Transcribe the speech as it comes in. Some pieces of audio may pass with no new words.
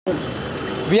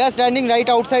We are standing right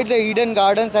outside the Eden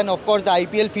Gardens, and of course the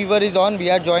IPL fever is on.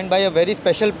 We are joined by a very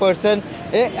special person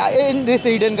in this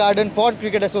Eden Garden for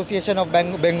Cricket Association of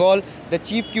Bengal, the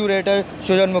chief curator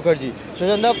Sujan Mukherjee.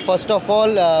 Sujan, first of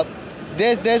all,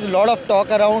 there's a lot of talk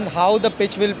around how the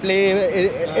pitch will play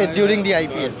during the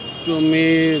IPL. To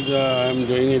me, I'm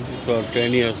doing it for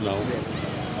 10 years now,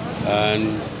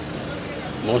 and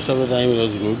most of the time it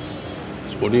was good.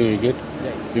 Sporting wicket,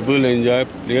 people enjoy,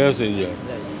 players enjoy.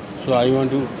 So I want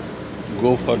to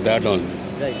go for that only.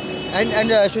 Right.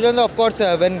 And Sujan, of course,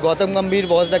 when Gautam Gambhir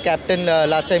was the captain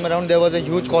last time around, there was a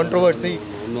huge controversy.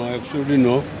 No, absolutely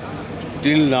no.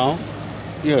 Till now,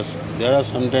 yes, there are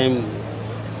sometimes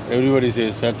everybody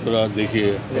says, "Sir, thoda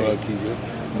dekhiye, thoda kijiye,"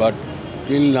 but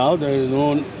till now there is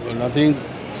nothing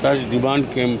such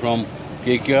demand came from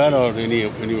KKR or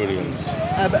anybody else.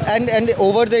 And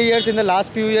over the years, in the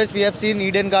last few years, we have seen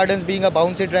Eden Gardens being a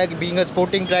bouncy track, being a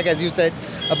sporting track, as you said.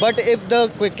 But if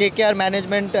the KKR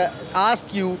management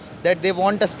ask you that they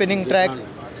want a spinning track,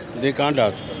 they can't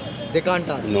ask. They can't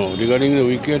ask. No, regarding the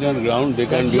wicket and ground, they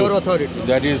can't do. That's your authority.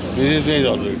 That is BCCI's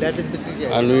authority. That is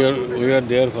BCCI. And we are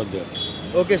there for that.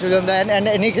 Okay, Sujanda, and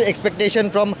any expectation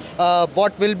from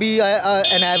what will be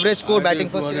an average score batting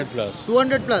first? 200 plus.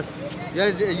 200 plus.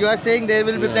 You are saying there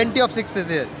will be plenty of sixes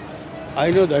here. I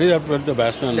know that is up to the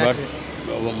batsman, but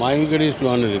my wicket is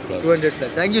 200 plus. 200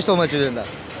 plus. Thank you so much, Sujanda.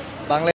 Bangladesh.